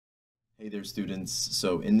Hey there students,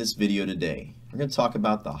 so in this video today we're going to talk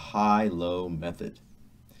about the high-low method.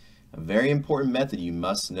 A very important method you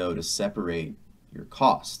must know to separate your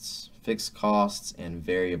costs, fixed costs and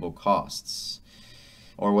variable costs,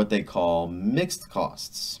 or what they call mixed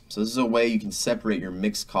costs. So this is a way you can separate your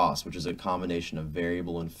mixed costs, which is a combination of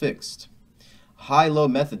variable and fixed. High-low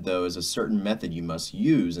method though is a certain method you must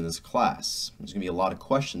use in this class. There's going to be a lot of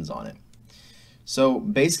questions on it. So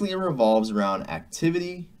basically it revolves around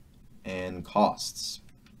activity and costs.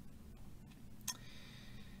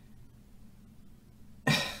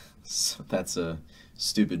 So that's a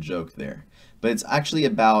stupid joke there. But it's actually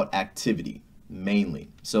about activity, mainly.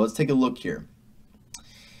 So let's take a look here.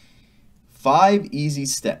 5 easy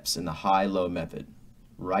steps in the high-low method.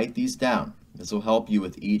 Write these down. This will help you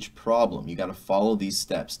with each problem. You got to follow these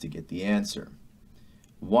steps to get the answer.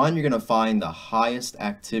 1, you're going to find the highest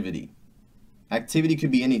activity. Activity could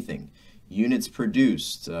be anything. Units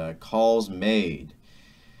produced, calls made.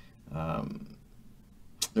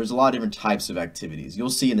 There's a lot of different types of activities. You'll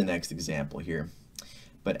see in the next example here.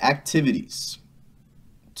 But activities.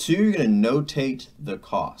 2, you're going to notate the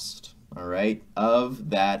cost, all right,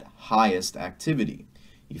 of that highest activity.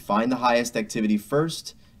 You find the highest activity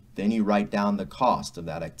first, then you write down the cost of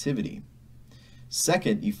that activity.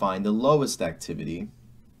 Second, you find the lowest activity,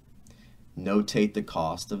 notate the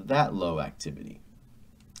cost of that low activity.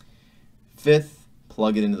 5th,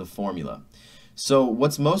 plug it into the formula. So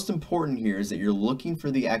what's most important here is that you're looking for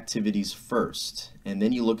the activities first, and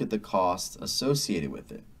then you look at the costs associated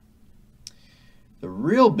with it. The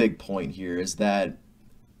real big point here is that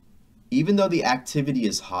even though the activity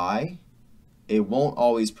is high, it won't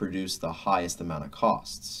always produce the highest amount of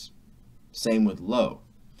costs. Same with low.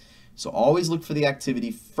 So always look for the activity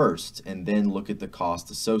first, and then look at the cost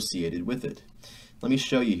associated with it. Let me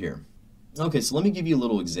show you here. Okay, so let me give you a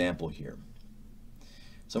little example here.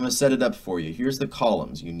 So I'm going to set it up for you. Here's the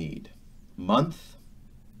columns you need. Month,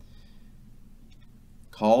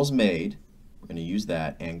 calls made, we're going to use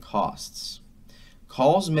that, and costs.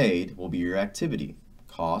 Calls made will be your activity.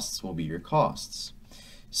 Costs will be your costs.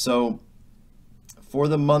 So for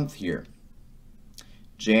the month here,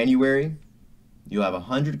 January, you'll have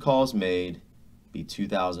 100 calls made, be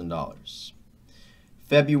 $2,000.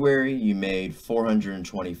 February, you made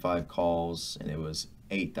 425 calls, and it was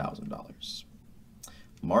 $8,000.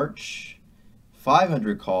 March,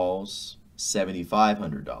 500 calls,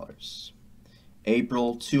 $7,500.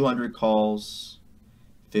 April, 200 calls,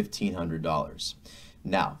 $1,500.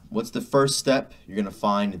 Now, what's the first step? You're going to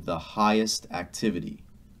find the highest activity.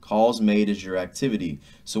 Calls made is your activity.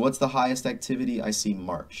 So what's the highest activity? I see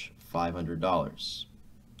March, $500.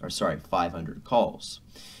 Or sorry, 500 calls.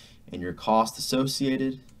 And your cost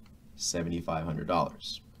associated,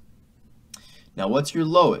 $7,500. Now what's your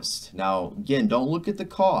lowest? Now again, don't look at the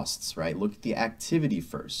costs, right? Look at the activity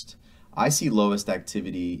first. I see lowest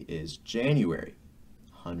activity is January,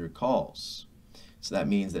 100 calls. So that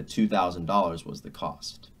means that $2,000 was the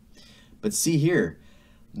cost. But see here,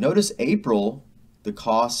 notice April, the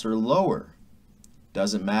costs are lower.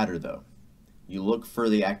 Doesn't matter though. You look for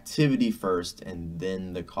the activity first and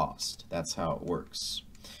then the cost. That's how it works.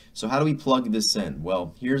 So how do we plug this in?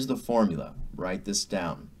 Well, here's the formula. Write this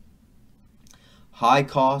down. High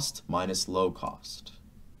cost minus low cost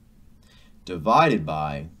divided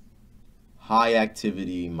by high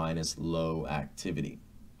activity minus low activity.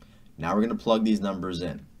 Now we're going to plug these numbers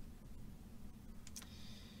in.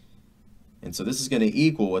 And so this is going to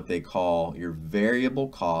equal what they call your variable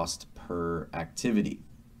cost per activity.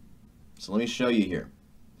 So let me show you here.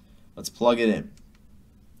 Let's plug it in.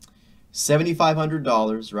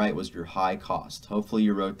 $7,500, right, was your high cost. Hopefully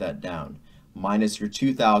you wrote that down. Minus your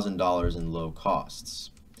 $2,000 in low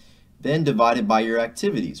costs. Then divided by your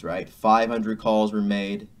activities, right? 500 calls were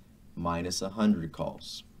made minus 100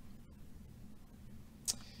 calls.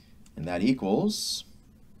 And that equals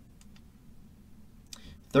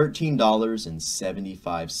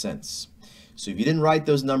 $13.75. So if you didn't write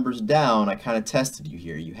those numbers down, I kind of tested you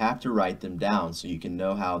here. You have to write them down so you can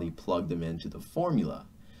know how to plug them into the formula.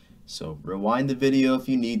 So rewind the video if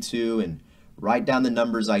you need to and write down the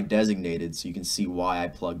numbers I designated so you can see why I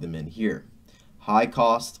plugged them in here. High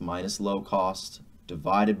cost minus low cost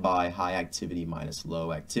divided by high activity minus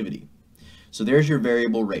low activity. So there's your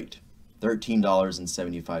variable rate,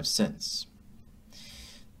 $13.75.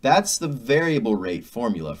 That's the variable rate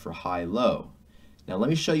formula for high-low. Now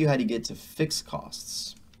let me show you how to get to fixed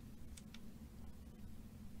costs.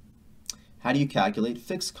 How do you calculate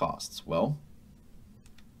fixed costs? Well,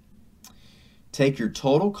 take your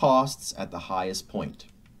total costs at the highest point.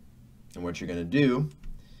 And what you're going to do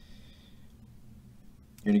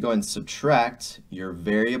you're going to go ahead and subtract your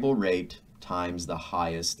variable rate times the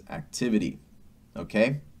highest activity.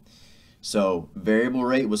 Okay? So variable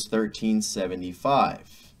rate was $13.75,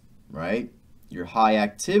 right? Your high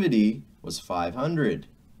activity was $500.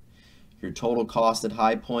 Your total cost at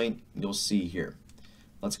high point, you'll see here.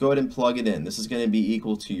 Let's go ahead and plug it in. This is going to be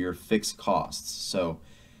equal to your fixed costs. So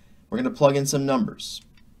we're going to plug in some numbers.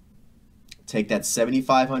 Take that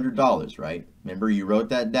 $7,500, right? Remember, you wrote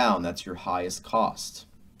that down. That's your highest cost.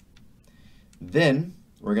 Then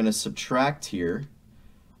we're going to subtract here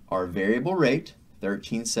our variable rate,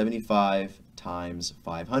 $13.75 times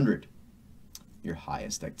 500, your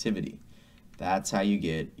highest activity. That's how you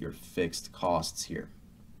get your fixed costs here.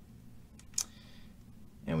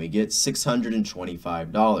 And we get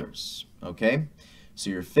 $625, okay?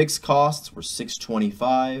 So your fixed costs were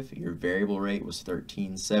 $625, your variable rate was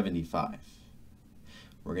 $13.75.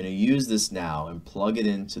 We're going to use this now and plug it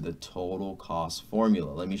into the total cost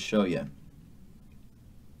formula. Let me show you.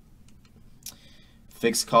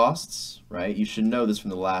 Fixed costs, right? You should know this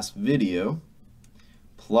from the last video,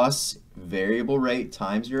 plus variable rate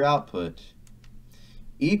times your output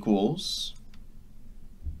equals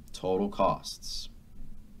total costs.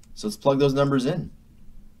 So let's plug those numbers in.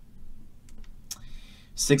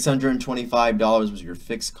 $625 was your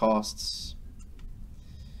fixed costs,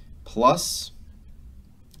 plus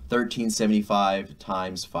 $13.75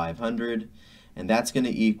 times 500, and that's going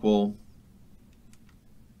to equal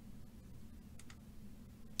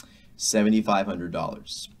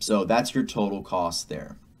 $7,500. So that's your total cost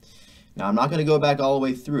there. Now I'm not going to go back all the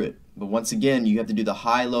way through it, but once again you have to do the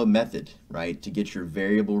high-low method, right, to get your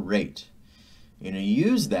variable rate. You're going to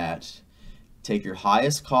use that, take your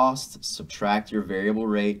highest cost, subtract your variable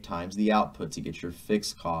rate times the output to get your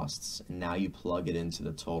fixed costs, and now you plug it into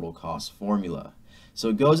the total cost formula. So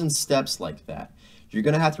it goes in steps like that. You're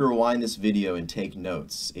going to have to rewind this video and take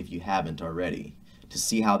notes if you haven't already to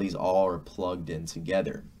see how these all are plugged in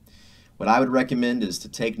together. What I would recommend is to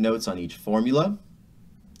take notes on each formula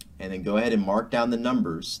and then go ahead and mark down the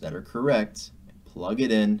numbers that are correct, plug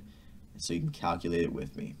it in, so you can calculate it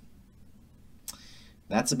with me.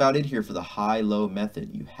 That's about it here for the high-low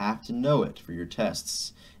method. You have to know it for your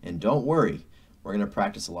tests. And don't worry, we're going to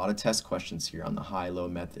practice a lot of test questions here on the high-low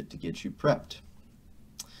method to get you prepped.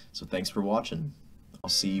 So thanks for watching. I'll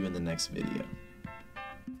see you in the next video.